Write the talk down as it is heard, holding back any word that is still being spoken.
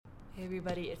Hey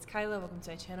everybody, it's Kyla. Welcome to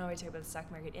my channel where I talk about the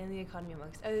stock market and the economy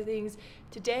amongst other things.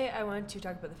 Today I want to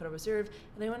talk about the Federal Reserve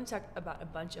and I want to talk about a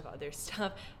bunch of other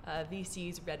stuff,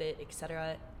 VCs, Reddit,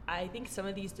 etc. I think some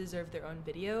of these deserve their own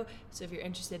video, so if you're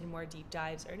interested in more deep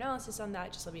dives or analysis on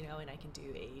that, just let me know and I can do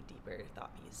a deeper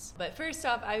thought piece. But first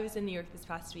off, I was in New York this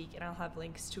past week and I'll have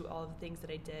links to all of the things that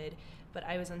I did. But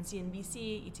I was on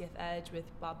CNBC, ETF Edge with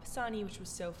Bob Pisani, which was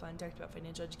so fun, talked about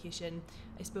financial education.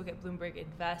 I spoke at Bloomberg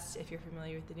Invest. If you're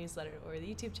familiar with the newsletter or the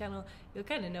YouTube channel, you'll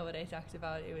kind of know what I talked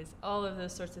about. It was all of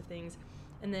those sorts of things.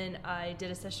 And then I did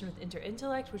a session with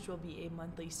Intellect, which will be a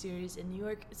monthly series in New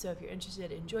York. So if you're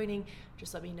interested in joining,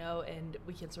 just let me know and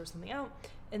we can sort something out.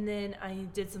 And then I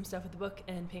did some stuff with the book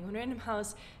and Penguin Random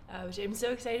House, which I'm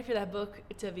so excited for that book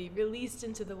to be released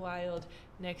into the wild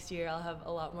next year. I'll have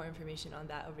a lot more information on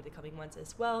that over the coming months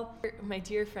as well. My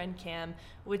dear friend Cam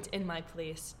went in my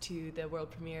place to the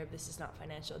world premiere of This Is Not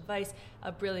Financial Advice,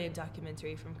 a brilliant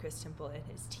documentary from Chris Temple and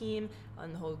his team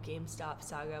on the whole GameStop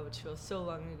saga, which feels so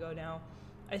long ago now.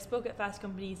 I spoke at Fast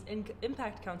Company's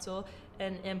Impact Council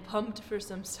and am pumped for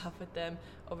some stuff with them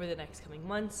over the next coming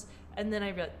months. And then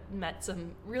I met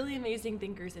some really amazing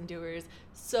thinkers and doers,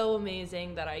 so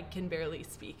amazing that I can barely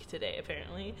speak today,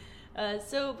 apparently. But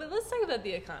let's talk about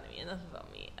the economy, enough about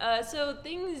me. So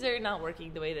things are not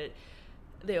working the way that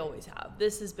they always have.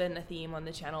 This has been a theme on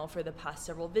the channel for the past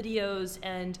several videos,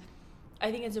 and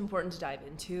I think it's important to dive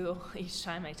into each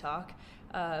time I talk.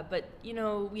 But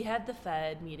we had the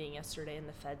Fed meeting yesterday and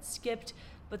the Fed skipped,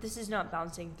 but this is not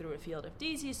bouncing through a field of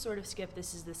daisies sort of skip.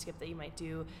 This is the skip that you might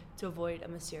do to avoid a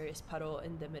mysterious puddle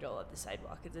in the middle of the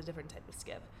sidewalk. It's a different type of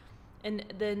skip. And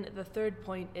then the third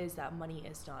point is that money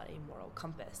is not a moral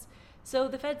compass. So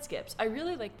the Fed skips. I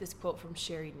really like this quote from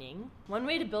Sherry Ning. One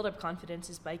way to build up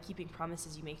confidence is by keeping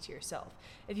promises you make to yourself.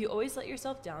 If you always let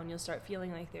yourself down, you'll start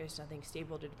feeling like there's nothing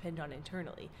stable to depend on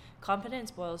internally. Confidence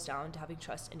boils down to having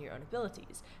trust in your own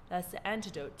abilities. That's the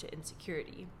antidote to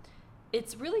insecurity.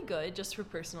 It's really good just for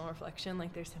personal reflection.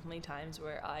 Like there's definitely times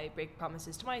where I break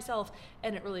promises to myself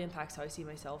and it really impacts how I see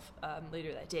myself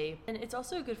later that day. And it's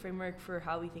also a good framework for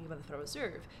how we think about the Federal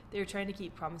Reserve. They're trying to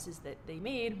keep promises that they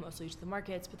made, mostly to the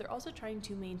markets, but they're also trying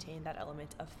to maintain that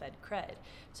element of Fed cred.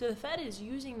 So the Fed is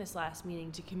using this last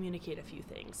meeting to communicate a few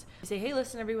things. They say, hey,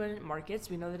 listen everyone, markets,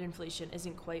 we know that inflation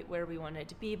isn't quite where we want it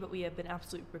to be, but we have been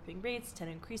absolutely ripping rates, 10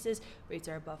 increases, rates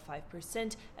are above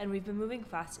 5%, and we've been moving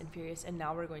fast and furious, and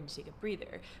now we're going to take a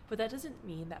breather. But that doesn't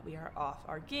mean that we are off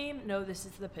our game. No, this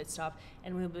is the pit stop,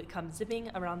 and we'll come zipping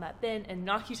around that bend and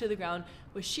knock you to the ground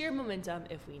with sheer momentum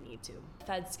if we need to. The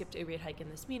Fed skipped a rate hike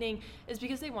in this meeting is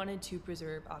because they wanted to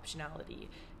preserve optionality.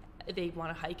 They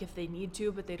want to hike if they need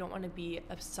to, but they don't want to be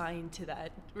assigned to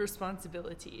that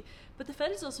responsibility. But the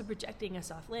Fed is also projecting a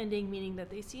soft landing, meaning that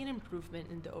they see an improvement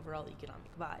in the overall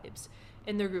economic vibes.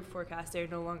 In their group forecast, they're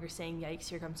no longer saying, yikes,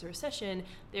 here comes a recession.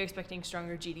 They're expecting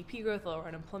stronger GDP growth, lower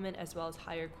unemployment, as well as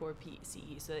higher core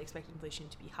PCE, so they expect inflation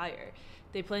to be higher.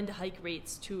 They plan to hike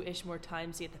rates 2-ish more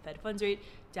times to get the Fed funds rate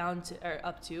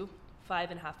up to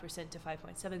 5.5% to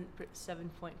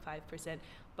 7.5%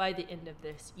 by the end of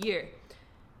this year.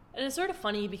 And it's sort of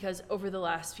funny because over the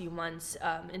last few months,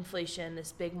 inflation,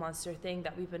 this big monster thing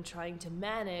that we've been trying to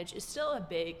manage, is still a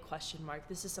big question mark.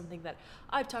 This is something that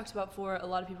I've talked about before. A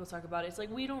lot of people talk about it. It's like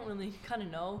we don't really kind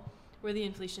of know where the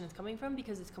inflation is coming from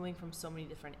because it's coming from so many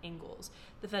different angles.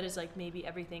 The Fed is like, maybe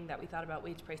everything that we thought about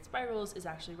wage price spirals is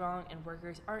actually wrong and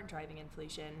workers aren't driving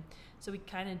inflation. So we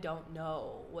kind of don't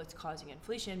know what's causing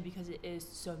inflation because it is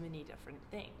so many different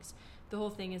things. The whole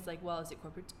thing is like, well, is it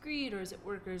corporate greed or is it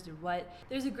workers or what?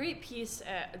 There's a great piece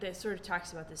that sort of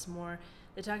talks about this more,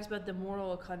 that talks about the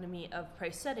moral economy of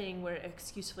price setting, where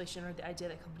excuseflation, or the idea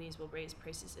that companies will raise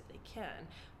prices if they can.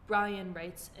 Brian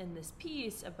writes in this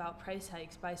piece about price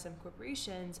hikes by some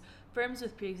corporations. Firms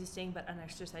with pre-existing but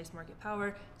unexercised market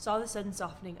power saw the sudden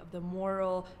softening of the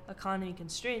moral economy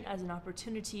constraint as an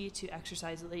opportunity to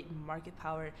exercise latent market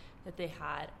power that they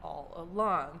had all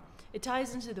along. It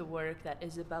ties into the work that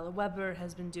Isabella Weber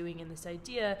has been doing in this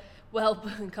idea. Well,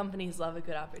 companies love a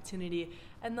good opportunity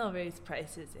and they'll raise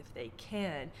prices if they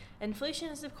can. Inflation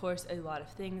is, of course, a lot of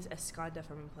things. As Skanda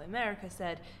from Employ America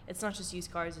said, it's not just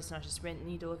used cars, it's not just rent. You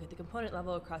need to look at the component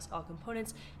level across all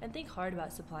components and think hard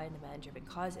about supply and demand driven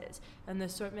causes and the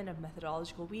assortment of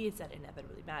methodological weeds that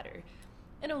inevitably matter.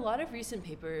 And a lot of recent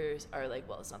papers are like,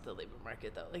 well, it's not the labor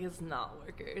market though, like it's not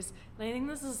workers. And I think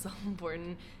this is so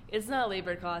important. It's not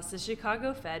labor costs. The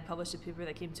Chicago Fed published a paper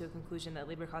that came to a conclusion that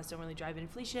labor costs don't really drive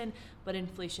inflation, but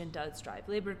inflation does drive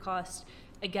labor costs.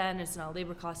 Again, it's not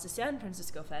labor costs. The San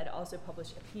Francisco Fed also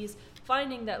published a piece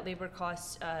finding that labor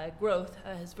cost growth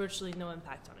has virtually no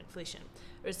impact on inflation.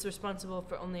 It's responsible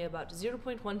for only about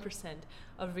 0.1%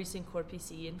 of recent core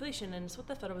PCE inflation, and it's what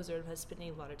the Federal Reserve has spent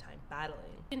a lot of time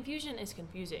battling. Confusion is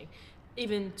confusing,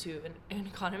 even to an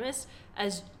economist.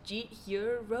 As Jeet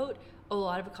here wrote, a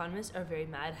lot of economists are very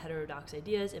mad. Heterodox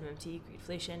ideas, MMT,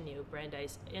 greedflation,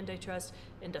 neo-Brandeis antitrust,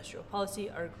 industrial policy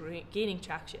are gaining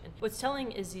traction. What's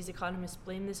telling is these economists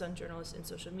blame this on journalists and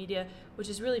social media, which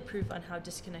is really proof on how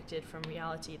disconnected from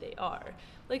reality they are.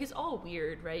 Like, it's all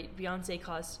weird, right? Beyonce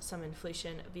caused some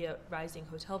inflation via rising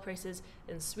hotel prices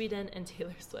in Sweden, and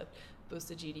Taylor Swift boosts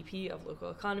the GDP of local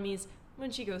economies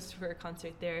when she goes for a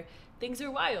concert there. Things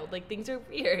are wild, like things are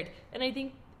weird. And I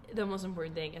think the most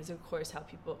important thing is, of course, how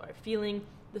people are feeling.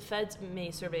 The Fed's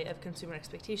May survey of consumer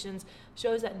expectations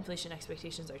shows that inflation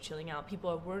expectations are chilling out. People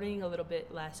are worrying a little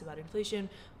bit less about inflation,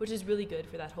 which is really good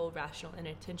for that whole rational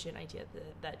inattention idea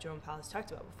that Jerome Powell has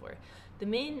talked about before. The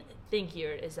main thing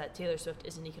here is that Taylor Swift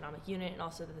is an economic unit, and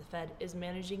also that the Fed is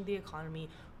managing the economy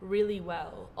really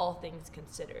well, all things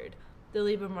considered. The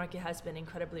labor market has been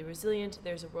incredibly resilient.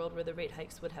 There's a world where the rate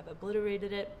hikes would have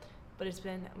obliterated it, but it's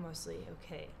been mostly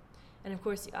okay. And of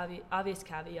course, the obvious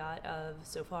caveat of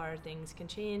so far things can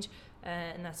change,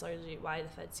 and that's largely why the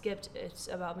Fed skipped. It's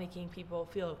about making people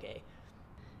feel okay.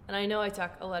 And I know I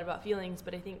talk a lot about feelings,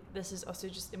 but I think this is also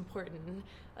just important.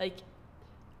 Like,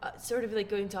 sort of like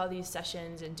going to all these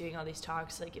sessions and doing all these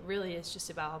talks, like it really is just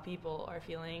about how people are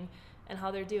feeling and how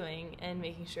they're doing and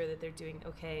making sure that they're doing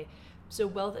okay. So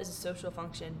wealth is a social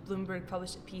function. Bloomberg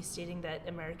published a piece stating that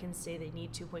Americans say they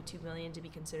need 2.2 million to be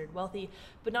considered wealthy,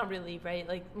 but not really, right?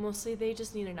 Like, mostly they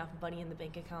just need enough money in the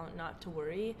bank account not to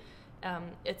worry.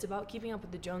 It's about keeping up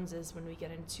with the Joneses when we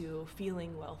get into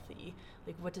feeling wealthy.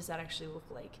 Like, what does that actually look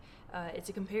like? It's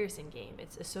a comparison game.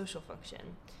 It's a social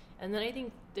function. And then I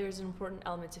think there's an important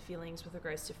element to feelings with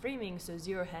regards to framing. So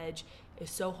zero hedge is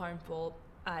so harmful.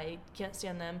 I can't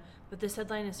stand them. But this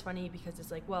headline is funny because it's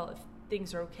like, well, if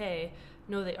things are okay.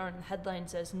 No, they aren't. The headline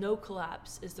says no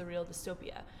collapse is the real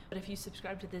dystopia. But if you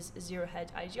subscribe to this zero hedge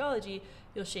ideology,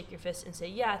 you'll shake your fist and say,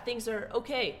 yeah, things are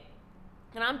okay.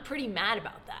 And I'm pretty mad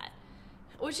about that,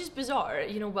 which is bizarre.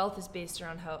 You know, wealth is based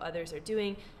around how others are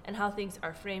doing, and how things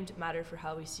are framed matter for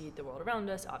how we see the world around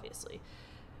us, obviously.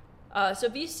 So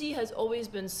VC has always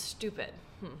been stupid.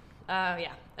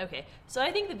 Yeah, okay. So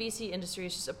I think the VC industry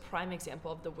is just a prime example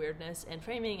of the weirdness in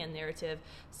framing and narrative.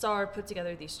 Starr put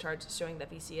together these charts showing that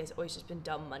VC has always just been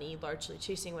dumb money, largely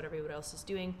chasing what everyone else is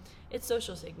doing. It's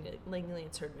social signaling,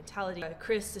 it's herd mentality.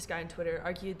 Chris, this guy on Twitter,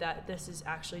 argued that this is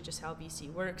actually just how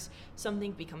VC works.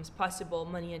 Something becomes possible,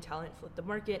 money and talent flip the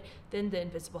market, then the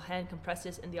invisible hand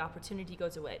compresses and the opportunity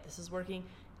goes away. This is working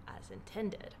as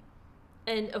intended.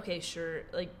 And okay, sure,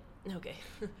 like, okay.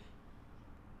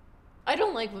 I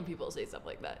don't like when people say stuff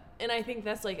like that. And I think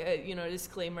that's like a,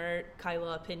 disclaimer,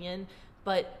 Kyla opinion.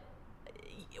 But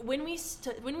when we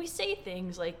say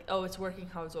things like, oh, it's working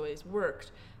how it's always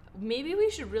worked, maybe we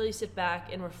should really sit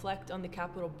back and reflect on the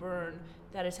capital burn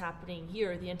that is happening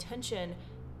here. The intention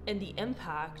and the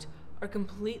impact are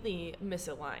completely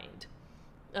misaligned.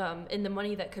 And the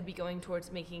money that could be going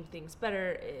towards making things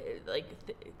better, like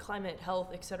climate, health,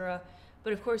 etc.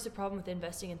 But of course, the problem with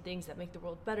investing in things that make the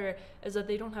world better is that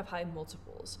they don't have high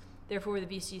multiples. Therefore, the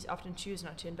VCs often choose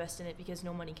not to invest in it because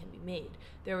no money can be made.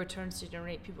 There are returns to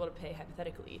generate people to pay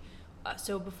hypothetically.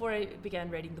 So before I began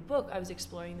writing the book, I was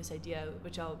exploring this idea,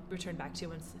 which I'll return back to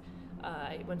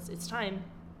once it's time,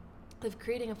 of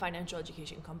creating a financial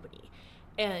education company.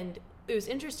 And it was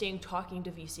interesting talking to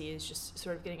VCs, just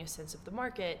sort of getting a sense of the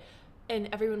market. And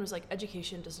everyone was like,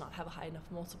 education does not have a high enough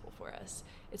multiple for us.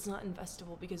 It's not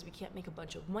investable because we can't make a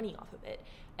bunch of money off of it.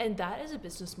 And that as a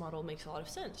business model makes a lot of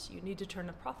sense. You need to turn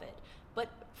a profit. But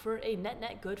for a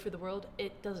net good for the world,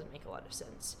 it doesn't make a lot of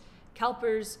sense.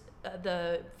 CalPERS,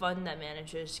 the fund that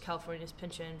manages California's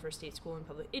pension for state, school, and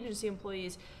public agency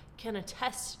employees, can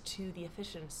attest to the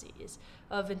efficiencies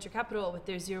of venture capital with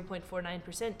their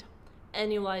 0.49%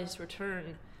 annualized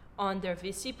return on their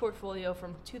VC portfolio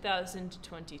from 2000 to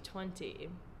 2020.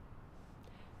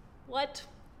 What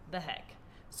the heck?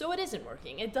 So it isn't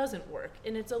working. It doesn't work.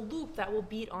 And it's a loop that will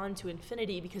beat on to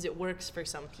infinity because it works for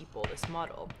some people, this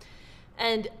model.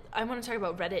 And I want to talk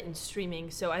about Reddit and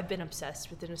streaming. So I've been obsessed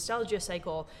with the nostalgia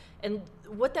cycle and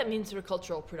what that means for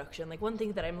cultural production. Like, one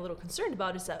thing that I'm a little concerned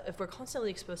about is that if we're constantly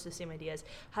exposed to the same ideas,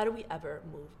 how do we ever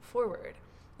move forward?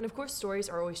 And of course, stories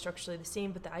are always structurally the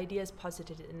same, but the ideas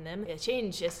posited in them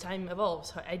change as time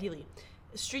evolves, ideally.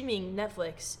 Streaming,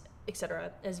 Netflix,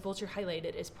 etc., as Vulture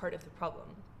highlighted, is part of the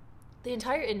problem. The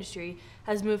entire industry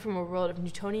has moved from a world of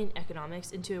Newtonian economics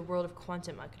into a world of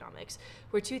quantum economics,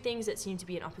 where two things that seem to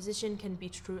be in opposition can be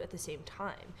true at the same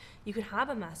time. You can have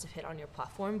a massive hit on your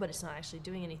platform, but it's not actually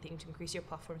doing anything to increase your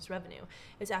platform's revenue.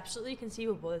 It's absolutely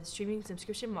conceivable that the streaming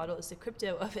subscription model is the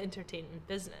crypto of entertainment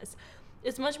business.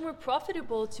 It's much more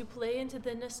profitable to play into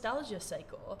the nostalgia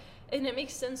cycle. And it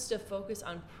makes sense to focus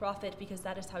on profit because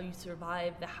that is how you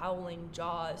survive the howling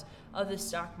jaws of the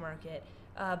stock market.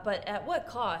 But at what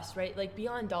cost, right? Like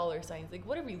beyond dollar signs, like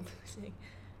what are we losing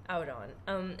out on?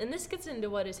 And this gets into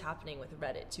what is happening with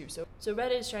Reddit too. So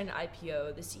Reddit is trying to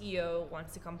IPO. The CEO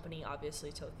wants the company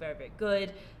obviously to look very, very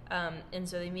good. And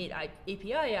so they made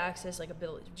API access like $1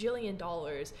 billion,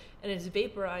 and it's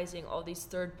vaporizing all these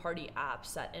third-party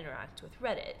apps that interact with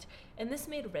Reddit. And this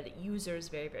made Reddit users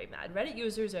very, very mad. Reddit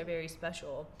users are very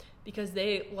special because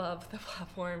they love the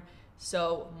platform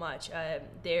so much.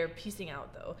 They're piecing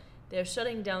out though. They're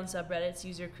shutting down subreddits,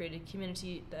 user-created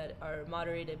community that are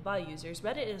moderated by users.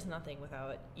 Reddit is nothing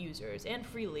without users and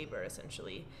free labor,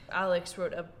 essentially. Alex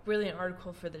wrote a brilliant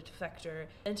article for The Defector.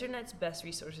 Internet's best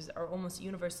resources are almost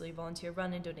universally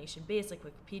volunteer-run and donation-based, like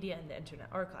Wikipedia and the Internet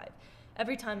Archive.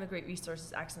 Every time a great resource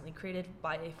is accidentally created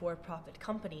by a for-profit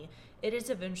company, it is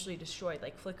eventually destroyed,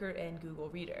 like Flickr and Google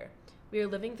Reader. We are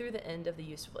living through the end of the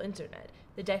useful internet.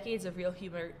 The decades of real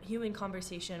human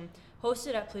conversation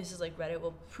hosted at places like Reddit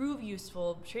will prove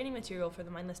useful training material for the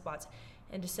mindless bots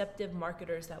and deceptive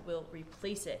marketers that will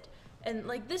replace it. And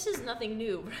like, this is nothing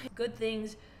new, right? Good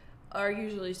things are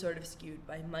usually sort of skewed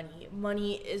by money.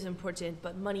 Money is important,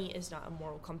 but money is not a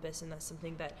moral compass, and that's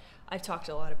something that I've talked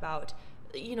a lot about.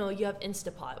 You know, you have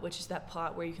Instapot, which is that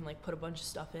pot where you can like put a bunch of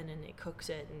stuff in and it cooks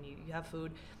it and you have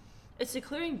food. It's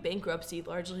declaring bankruptcy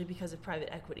largely because of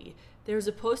private equity. There was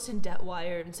a post in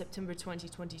DebtWire in September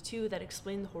 2022 that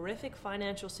explained the horrific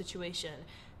financial situation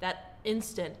that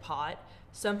Instant Pot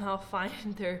somehow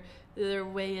find their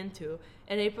way into.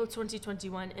 In April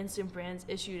 2021, Instant Brands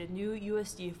issued a new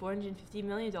USD $450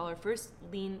 million first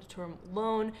lien term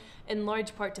loan, in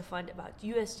large part to fund about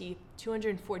USD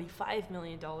 $245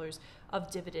 million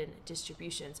of dividend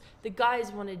distributions. The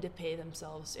guys wanted to pay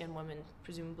themselves, and women,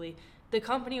 presumably. The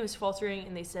company was faltering,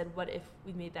 and they said, what if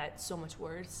we made that so much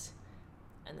worse?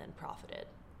 And then profited.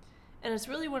 And it's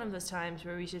really one of those times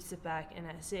where we should sit back and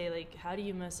say, like, how do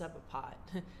you mess up a pot?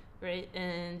 Right?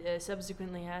 And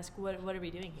subsequently ask, what are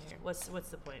we doing here? What's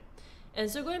the point?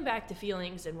 And so going back to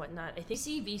feelings and whatnot, I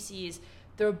think VCs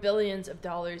throw billions of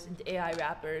dollars into AI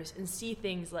wrappers and see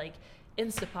things like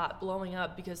Instapot blowing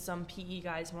up because some PE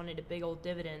guys wanted a big old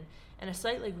dividend, and a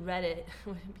site like Reddit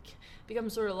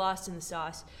becomes sort of lost in the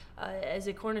sauce as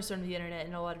a cornerstone of the internet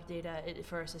and a lot of data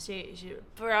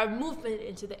for our movement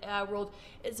into the AI world.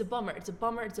 It's a bummer. It's a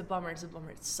bummer. It's a bummer. It's a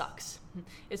bummer. It sucks.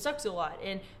 It sucks a lot.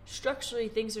 And structurally,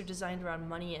 things are designed around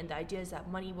money, and the idea is that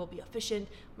money will be efficient.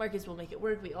 Markets will make it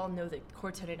work. We all know the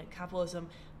core tenet of capitalism,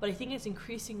 but I think it's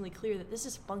increasingly clear that this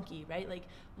is funky, right? Like,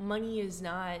 money is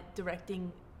not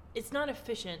directing. It's not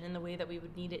efficient in the way that we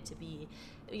would need it to be.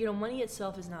 You know, money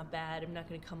itself is not bad. I'm not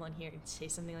going to come on here and say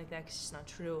something like that because it's not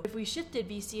true. If we shifted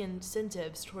VC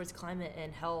incentives towards climate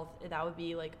and health, that would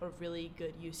be like a really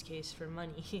good use case for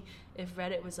money. If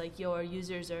Reddit was like, yo, our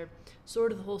users are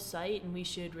sort of the whole site and we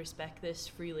should respect this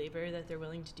free labor that they're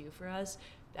willing to do for us,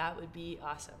 that would be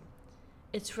awesome.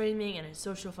 It's framing and its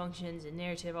social functions and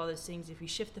narrative, all those things. If we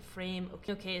shift the frame,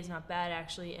 okay is not bad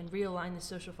actually, and realign the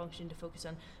social function to focus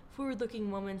on forward-looking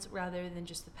moments rather than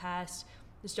just the past.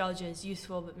 Nostalgia is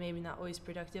useful, but maybe not always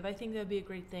productive. I think that'd be a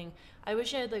great thing. I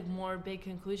wish I had like more big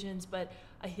conclusions, but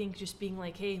I think just being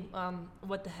like, hey,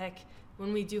 what the heck,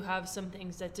 when we do have some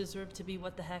things that deserve to be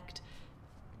what the heck,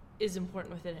 is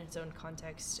important within its own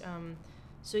context.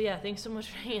 So yeah, thanks so much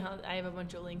for hanging out. I have a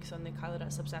bunch of links on the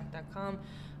kyla.substack.com,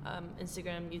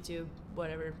 Instagram, YouTube,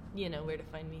 whatever, you know where to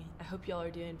find me. I hope y'all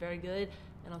are doing very good,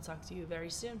 and I'll talk to you very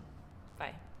soon.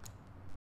 Bye.